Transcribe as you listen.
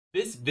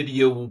This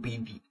video will be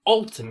the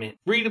ultimate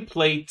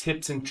free-to-play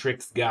tips and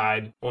tricks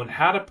guide on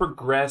how to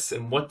progress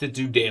and what to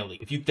do daily.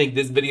 If you think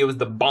this video is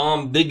the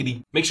bomb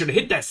diggity, make sure to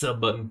hit that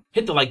sub button,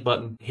 hit the like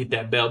button, hit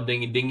that bell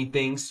dingy dingy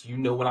thing so you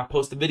know when I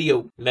post a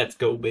video. Let's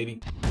go, baby.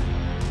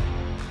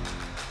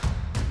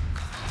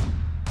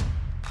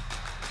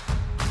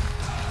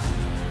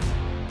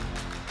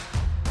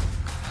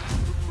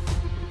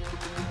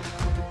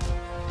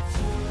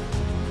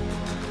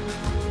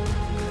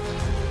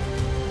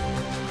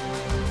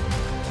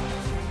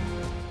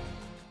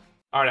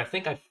 Alright, I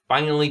think I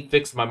finally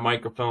fixed my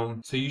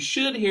microphone, so you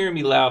should hear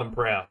me loud and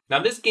proud. Now,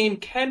 this game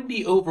can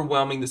be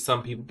overwhelming to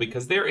some people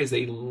because there is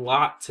a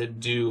lot to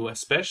do,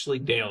 especially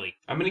daily.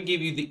 I'm going to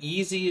give you the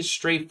easiest,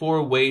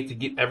 straightforward way to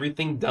get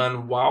everything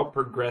done while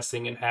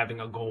progressing and having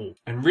a goal.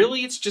 And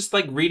really, it's just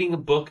like reading a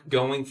book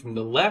going from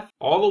the left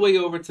all the way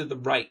over to the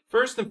right.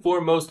 First and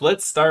foremost,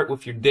 let's start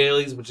with your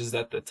dailies, which is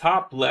at the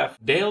top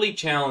left. Daily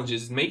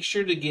challenges, make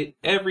sure to get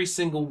every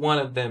single one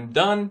of them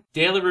done.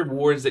 Daily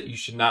rewards that you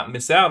should not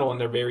miss out on,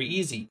 they're very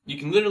easy. You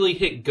can literally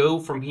hit go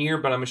from here,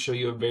 but I'm going to show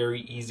you a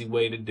very easy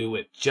way to do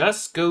it.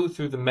 Just go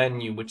through the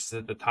menu, which is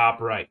at the top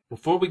right.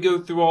 Before we go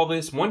through all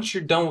this, once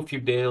you're done with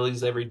your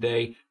dailies every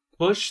day,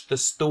 push the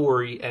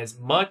story as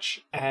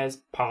much as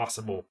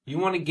possible. You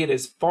want to get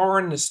as far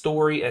in the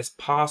story as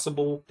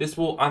possible. This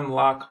will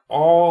unlock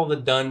all the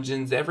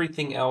dungeons,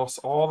 everything else,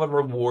 all the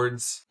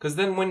rewards. Because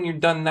then when you're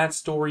done that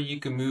story, you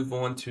can move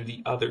on to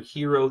the other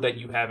hero that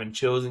you haven't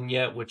chosen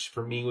yet, which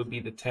for me would be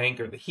the tank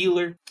or the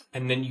healer.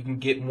 And then you can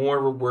get more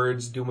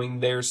rewards doing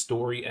their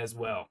story as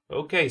well.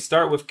 Okay,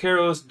 start with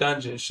Cairos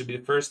dungeon. It should be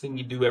the first thing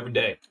you do every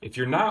day. If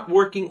you're not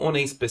working on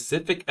a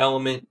specific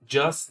element,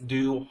 just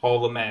do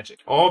Hall of Magic.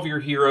 All of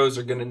your heroes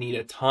are going to need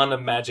a ton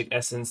of magic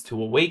essence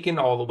to awaken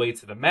all the way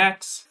to the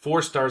max.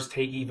 4 stars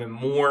take even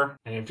more.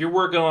 And if you're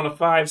working on a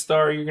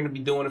 5-star, you're going to be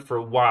doing it for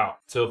a while.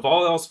 So if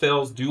all else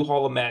fails, do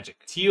Hall of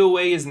Magic.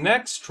 TOA is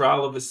next,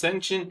 Trial of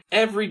Ascension.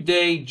 Every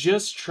day,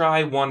 just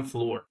try one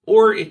floor.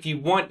 Or if you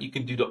want, you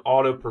can do the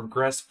auto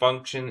progress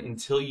function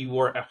until you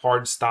are at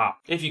hard stop.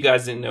 If you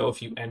guys didn't know,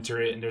 if you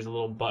enter it and there's a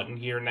little button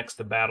here next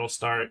to battle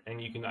start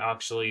and you can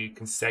actually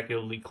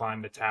consecutively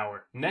climb the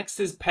tower. Next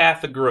is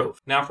Path of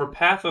Growth. Now for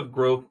Path of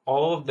Growth,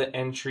 all of the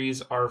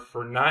entries are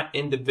for not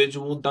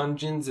individual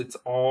dungeons, it's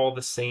all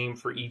the same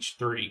for each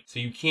 3. So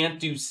you can't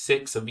do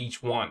 6 of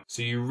each one.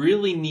 So you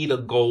really need a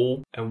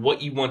goal and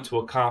what you want to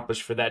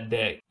accomplish for that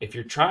day. If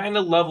you're trying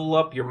to level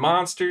up your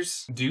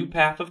monsters, do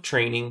Path of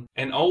Training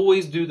and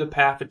always do the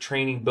Path of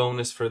Training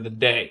bonus for the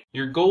day.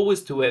 Your goal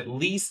is to at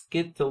least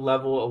get to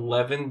level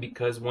 11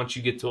 because once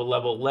you get to a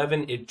level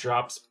 11, it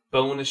drops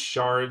bonus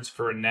shards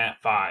for a nat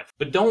 5.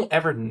 But don't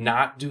ever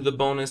not do the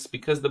bonus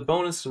because the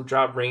bonus will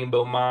drop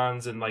rainbow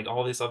mons and like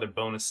all this other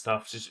bonus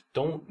stuff. Just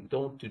don't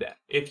do that.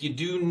 If you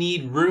do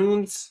need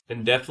runes,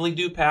 then definitely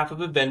do Path of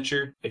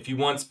Adventure. If you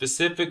want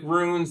specific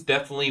runes,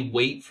 definitely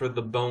wait for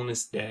the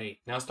bonus day.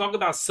 Now let's talk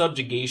about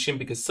subjugation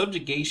because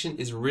subjugation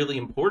is really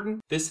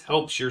important. This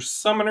helps your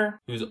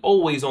summoner who's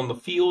always on the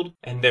field,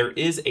 and there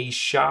is a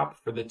shop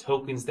for the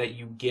tokens that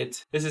you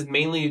get. This is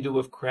mainly to do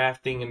with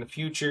crafting in the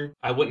future.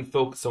 I wouldn't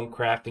focus on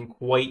crafting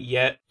quite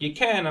yet. You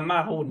can, I'm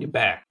not holding you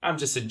back. I'm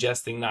just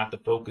suggesting not to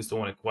focus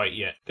on it quite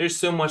yet. There's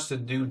so much to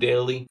do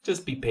daily,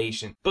 just be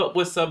patient. But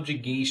with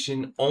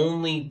subjugation,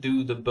 only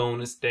do the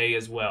bonus day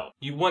as well.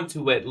 You want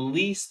to at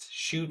least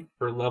shoot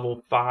for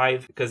level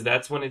 5 because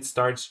that's when it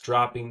starts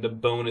dropping the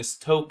bonus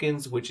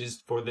tokens, which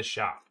is for the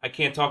shop. I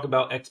can't talk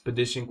about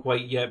expedition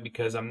quite yet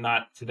because I'm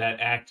not to that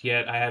act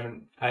yet.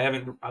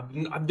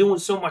 I'm doing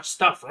so much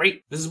stuff,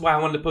 right? This is why I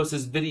wanted to post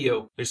this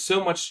video. There's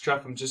so much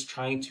stuff, I'm just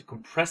trying to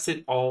compress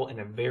it all in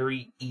a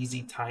very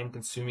easy,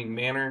 time-consuming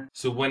manner.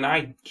 So when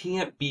I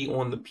can't be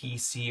on the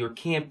PC or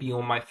can't be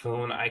on my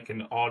phone, I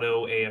can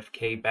auto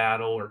AFK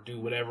battle or do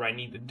whatever I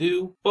need to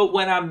do. But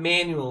when I'm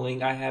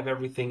manualing, I have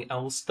everything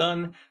else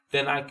done.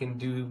 Then I can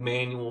do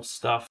manual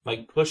stuff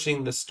like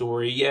pushing the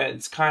story. Yeah,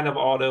 it's kind of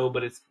auto,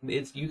 but it's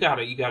you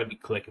gotta be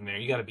clicking there.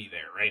 You gotta be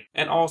there, right?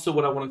 And also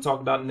what I want to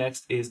talk about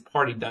next is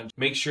party dungeon.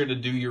 Make sure to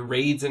do your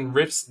raids and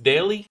rifts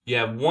daily. You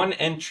have 1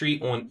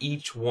 entry on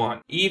each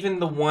one. Even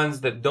the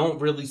ones that don't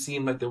really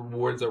seem like the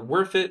rewards are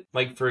worth it.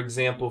 Like for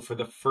example, for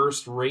the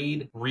first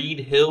raid,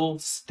 Reed Hill,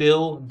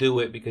 still do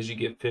it because you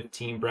get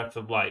 15 Breath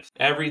of Life.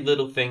 Every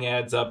little thing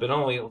adds up.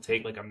 It'll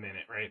take like a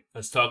minute, right?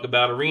 Let's talk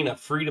about Arena.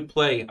 Free to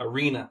play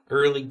Arena.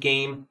 Early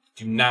game.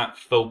 Do not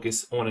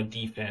focus on a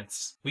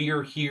defense. We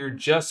are here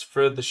just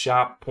for the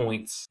shop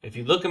points. If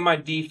you look at my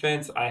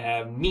defense, I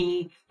have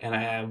me and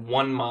I have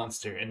 1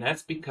 monster, and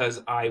that's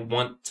because I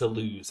want to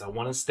lose. I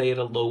want to stay at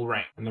a low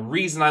rank. And the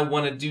reason I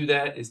want to do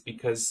that is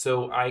because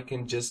so I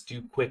can just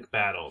do quick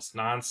battles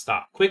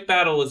non-stop. Quick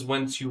battle is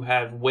once you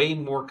have way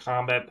more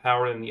combat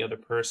power than the other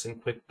person,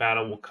 quick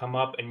battle will come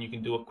up and you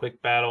can do a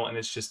quick battle and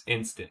it's just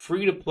instant.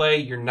 Free to play,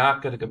 you're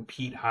not going to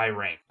compete high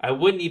rank. I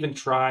wouldn't even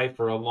try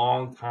for a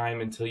long time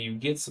until until you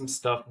get some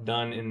stuff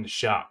done in the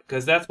shop,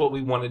 because that's what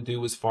we want to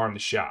do, is farm the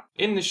shop.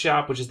 In the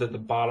shop, which is at the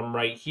bottom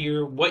right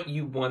here, what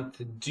you want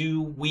to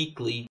do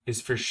weekly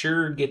is for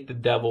sure get the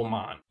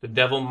Devilmon. The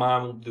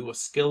Devilmon will do a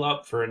skill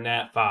up for a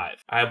Nat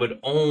 5. I would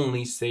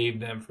only save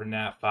them for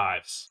Nat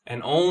 5s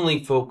and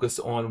only focus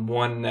on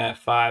one Nat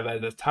 5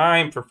 at a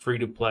time for free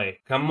to play.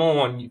 Come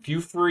on, if you're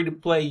free to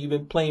play, you've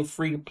been playing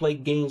free to play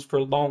games for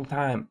a long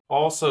time.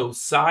 Also,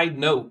 side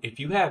note, if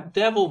you have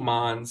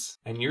Devilmons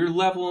and you're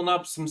leveling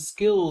up some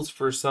skills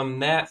for some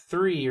Nat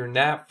 3 or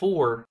Nat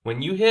 4,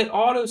 when you hit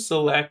auto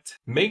select,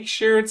 make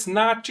sure it's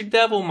not your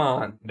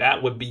Devilmon.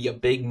 That would be a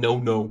big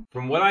no-no.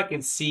 From what I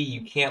can see,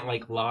 you can't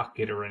like lock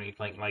it or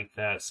anything like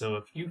that. So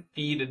if you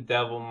feed a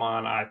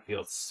Devilmon, I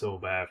feel so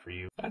bad for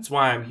you. That's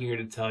why I'm here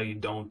to tell you,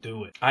 don't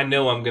do it. I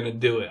know I'm gonna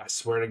do it. I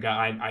swear to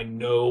God, I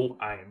know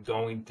I am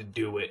going to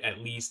do it at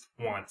least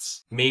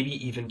once, maybe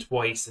even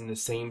twice in the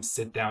same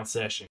sit-down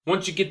session.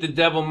 Once you get the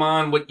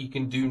Devilmon, what you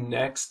can do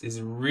next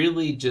is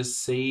really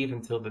just save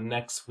until the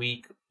next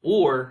week.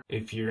 Or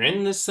if you're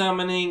in the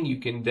summoning, you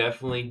can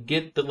definitely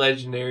get the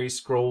legendary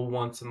scroll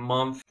once a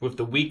month. With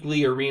the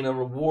weekly arena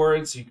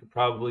rewards, you could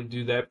probably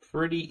do that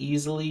pretty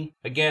easily.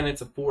 Again,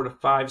 it's a 4 to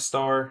 5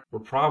 star. We're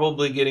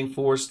probably getting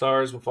 4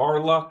 stars with our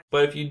luck.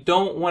 But if you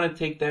don't want to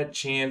take that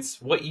chance,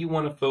 what you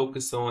want to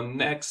focus on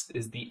next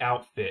is the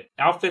outfit.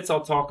 Outfits I'll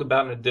talk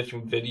about in a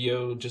different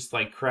video, just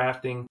like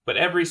crafting. But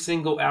every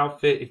single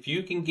outfit, if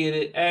you can get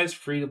it as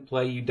free to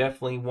play, you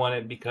definitely want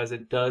it, because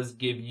it does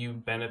give you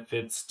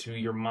benefits to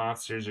your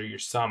monsters or your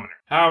summoner.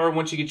 However,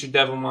 once you get your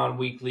Devilmon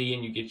weekly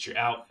and you get your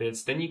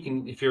outfits, then you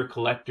can, if you're a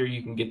collector,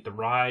 you can get the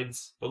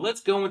rides. But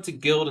let's go into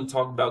guild and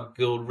talk about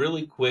guild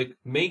really quick.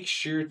 Make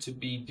sure to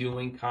be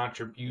doing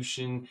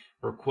contribution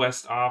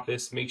request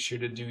office. Make sure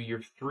to do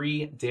your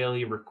 3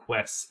 daily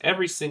requests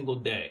every single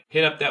day.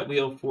 Hit up that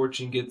Wheel of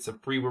Fortune, gets a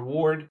free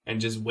reward,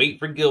 and just wait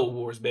for Guild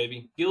Wars,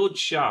 baby. Guild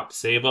shop,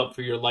 save up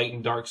for your light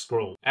and dark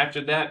scroll.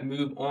 After that,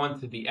 move on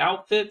to the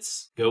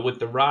outfits. Go with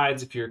the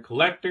rides if you're a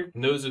collector,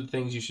 and those are the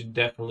things you should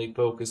definitely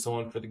focus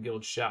on for the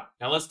guild shop.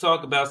 Now let's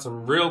talk about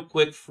some real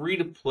quick free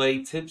to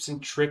play tips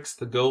and tricks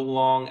to go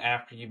along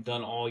after you've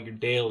done all your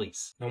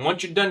dailies. Now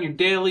once you've done your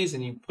dailies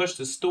and you push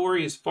the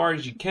story as far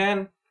as you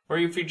can, or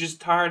if you're just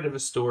tired of a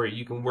story,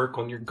 you can work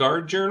on your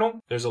guard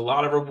journal. There's a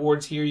lot of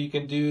rewards here you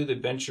can do. The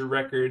adventure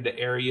record, the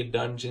area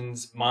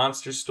dungeons,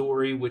 monster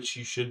story, which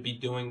you should be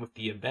doing with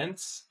the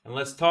events. And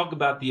let's talk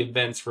about the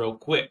events real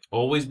quick.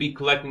 Always be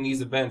collecting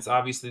these events.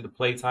 Obviously, the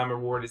playtime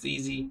reward is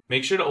easy.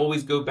 Make sure to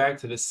always go back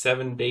to the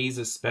 7 days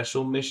of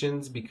special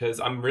missions, because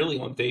I'm really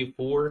on day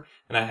 4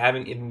 and I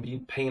haven't even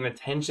been paying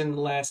attention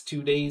the last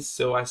 2 days.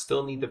 So I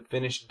still need to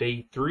finish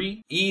day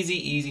 3.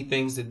 Easy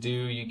things to do.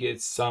 You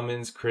get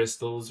summons,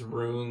 crystals,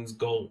 runes,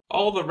 gold.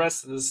 All the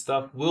rest of the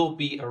stuff will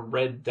be a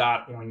red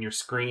dot on your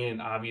screen, and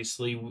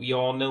obviously we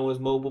all know as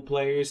mobile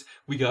players,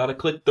 we gotta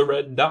click the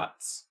red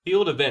dots.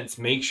 Field events,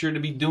 make sure to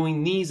be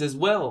doing these as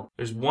well.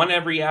 There's one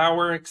every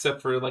hour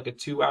except for like a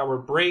 2-hour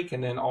break,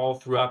 and then all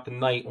throughout the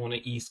night on an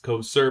East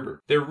Coast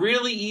server. They're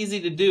really easy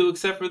to do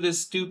except for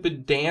this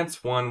stupid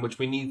dance one, which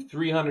we need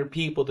 300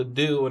 people to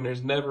do, and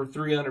there's never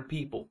 300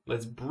 people.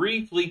 Let's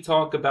briefly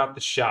talk about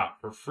the shop.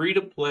 For free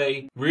to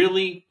play,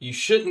 really, you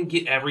shouldn't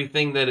get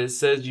everything that it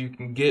says you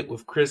can get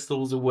with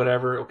crystals or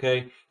whatever,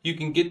 okay? You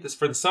can get this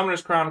for the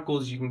Summoner's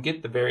Chronicles, you can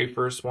get the very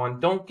first one.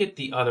 Don't get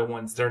the other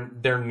ones.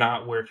 They're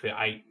not worth it.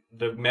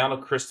 The amount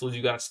of crystals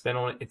you got to spend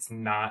on it, it's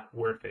not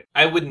worth it.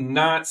 I would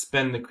not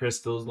spend the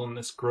crystals on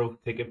this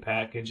growth ticket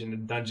package and the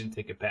dungeon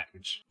ticket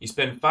package. You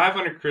spend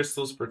 500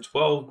 crystals for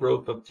 12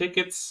 growth of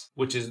tickets,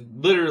 which is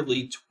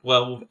literally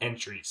 12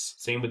 entries.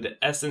 Same with the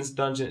Essence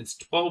dungeon, it's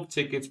 12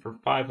 tickets for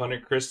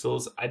 500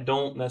 crystals. I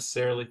don't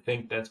necessarily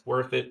think that's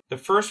worth it. The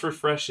first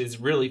refresh is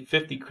really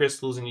 50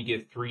 crystals and you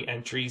get 3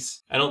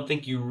 entries. I don't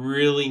think you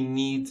really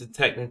need to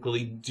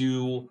technically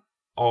do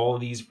all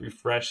these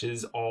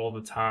refreshes all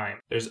the time.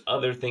 There's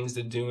other things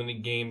to do in the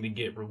game to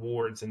get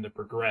rewards and to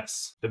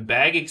progress. The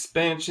bag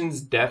expansions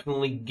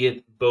definitely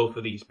get both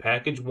of these,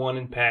 package 1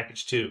 and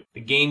package 2.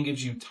 The game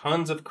gives you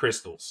tons of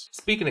crystals.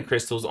 Speaking of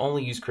crystals,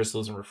 only use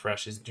crystals and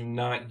refreshes. Do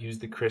not use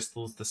the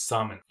crystals to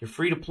summon. You're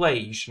free to play,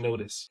 you should know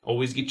this.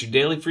 Always get your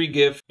daily free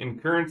gift. In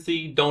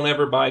currency, don't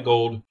ever buy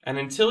gold. And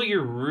until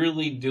you're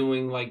really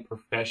doing like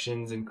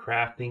professions and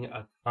crafting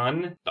a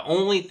ton, the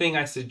only thing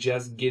I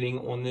suggest getting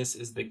on this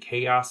is the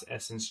Chaos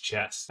Essence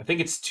chest. I think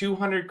it's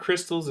 200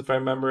 crystals if I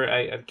remember.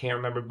 I can't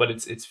remember, but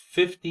it's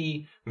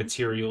 50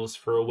 materials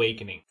for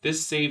awakening.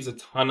 This saves a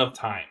ton of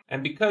time.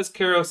 And because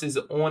Cairos is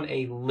on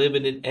a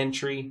limited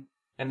entry,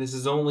 and this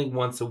is only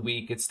once a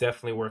week, it's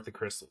definitely worth the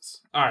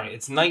crystals. Alright,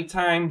 it's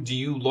nighttime. Do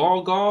you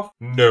log off?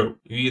 No.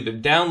 You either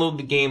download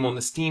the game on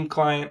the Steam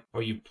client,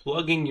 or you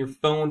plug in your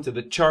phone to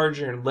the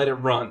charger and let it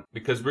run,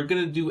 because we're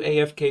going to do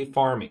AFK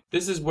farming.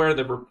 This is where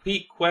the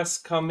repeat quests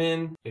come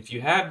in. If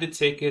you have the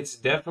tickets,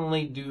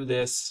 definitely do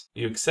this.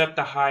 You accept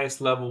the highest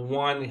level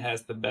one, it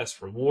has the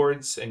best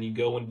rewards, and you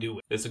go and do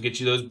it. This will get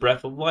you those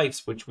Breath of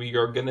Lives, which we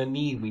are going to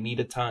need. We need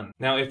a ton.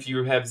 Now, if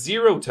you have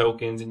 0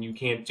 tokens and you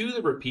can't do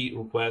the repeat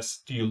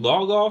requests, do you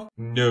log off?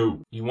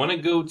 No. You want to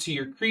go to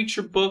your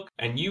creature book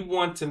and you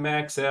want to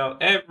max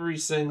out every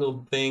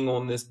single thing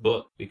on this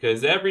book,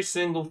 because every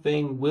single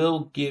thing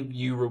will give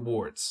you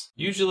rewards.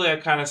 Usually I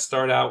kind of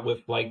start out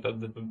with like the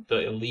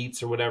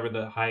elites or whatever,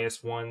 the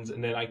highest ones,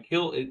 and then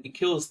it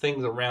kills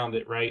things around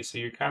it, right? So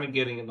you're kind of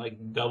getting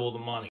like double the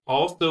money.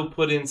 Also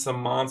put in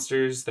some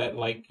monsters that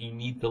like you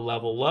need to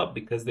level up,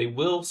 because they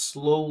will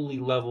slowly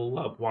level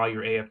up while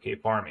you're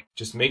AFK farming.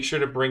 Just make sure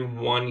to bring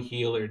one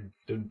healer.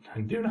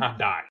 Do not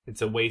die.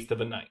 It's a waste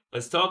of a night.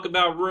 Let's talk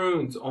about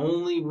runes.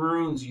 Only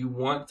runes you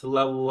want to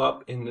level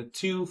up in the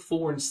 2,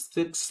 4, and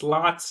 6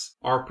 slots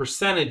are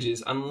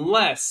percentages,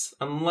 unless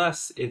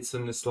it's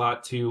in the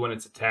slot 2 when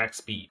it's attack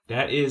speed.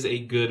 That is a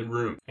good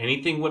rune.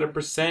 Anything with a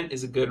percent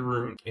is a good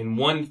rune. In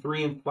 1,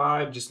 3, and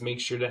 5, just make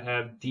sure to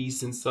have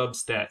decent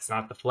substats,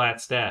 not the flat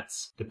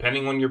stats.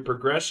 Depending on your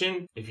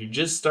progression, if you're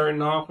just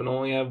starting off and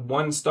only have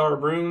 1-star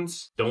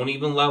runes, don't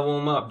even level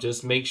them up.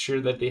 Just make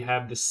sure that they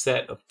have the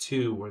set of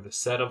 2 or the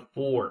set of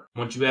 4.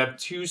 Once you have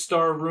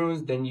 2-star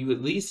runes, then you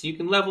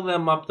can level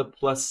them up to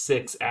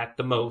 +6 at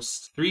the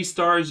most. 3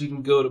 stars you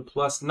can go to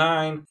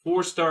 +9,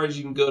 4 stars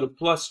you can go to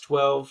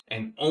 +12,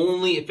 and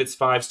only if it's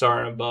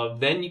 5-star and above,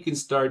 then you can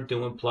start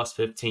doing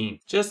 +15.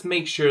 Just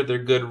make sure they're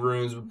good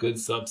runes with good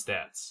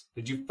substats.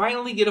 Did you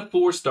finally get a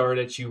 4-star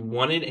that you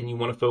wanted and you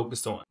want to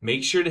focus on?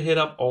 Make sure to hit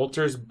up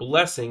Altar's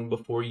Blessing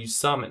before you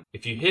summon.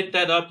 If you hit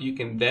that up, you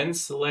can then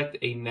select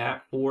a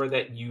nat 4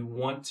 that you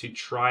want to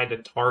try to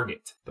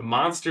target. The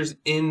monsters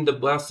in the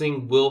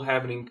Blessing will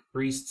have an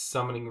increased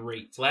summoning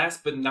rate.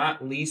 Last but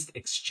not least,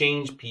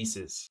 exchange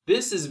pieces.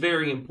 This is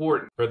very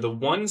important. For the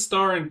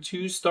 1-star and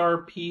 2-star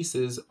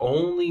pieces,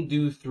 only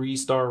do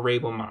 3-star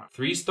Rabomon.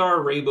 3-star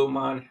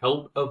Rabomon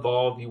help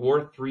evolve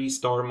your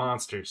 3-star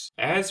monsters.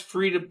 As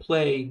free to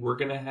play, we're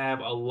going to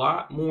have a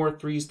lot more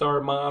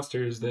 3-star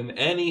monsters than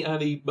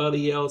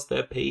anybody else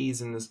that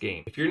pays in this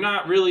game. If you're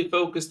not really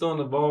focused on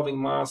evolving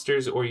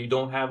monsters, or you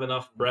don't have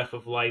enough Breath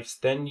of Lives,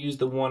 then use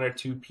the 1 or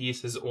 2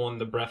 pieces on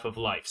the Breath of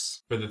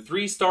Lives. For the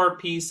 3-star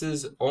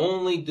pieces,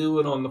 only do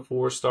it on the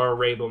 4-star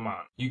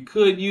Rabomon. You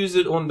could use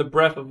it on the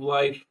Breath of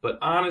Life, but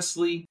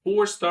honestly,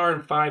 4-star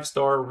and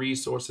 5-star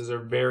resources are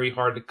very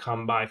hard to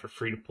come by for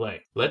free to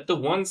play. Let the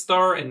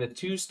 1-star and the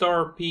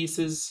 2-star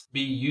pieces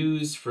be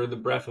used for the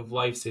Breath of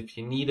Lives if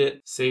you need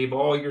it. Save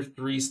all your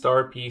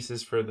 3-star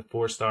pieces for the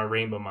 4-star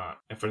Rainbowmon.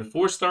 And for the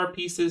 4-star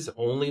pieces,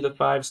 only the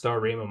 5-star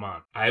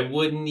Rainbowmon. I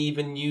wouldn't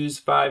even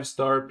use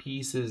 5-star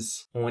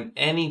pieces on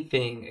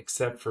anything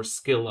except for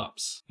skill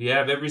ups. You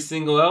have every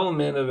single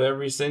element of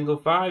every single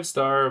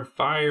 5-star: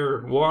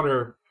 fire,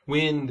 water,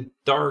 wind,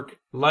 dark,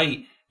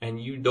 light, and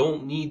you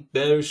don't need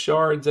those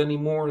shards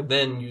anymore,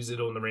 then use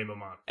it on the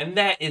Rainbowmon. And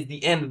that is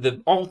the end of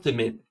the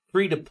ultimate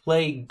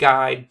free-to-play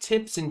guide,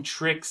 tips and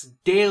tricks,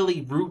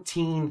 daily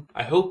routine.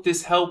 I hope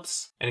this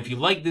helps. And if you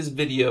like this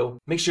video,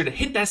 make sure to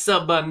hit that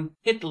sub button,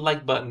 hit the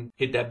like button,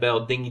 hit that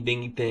bell dingy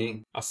dingy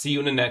thing. I'll see you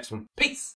in the next one. Peace!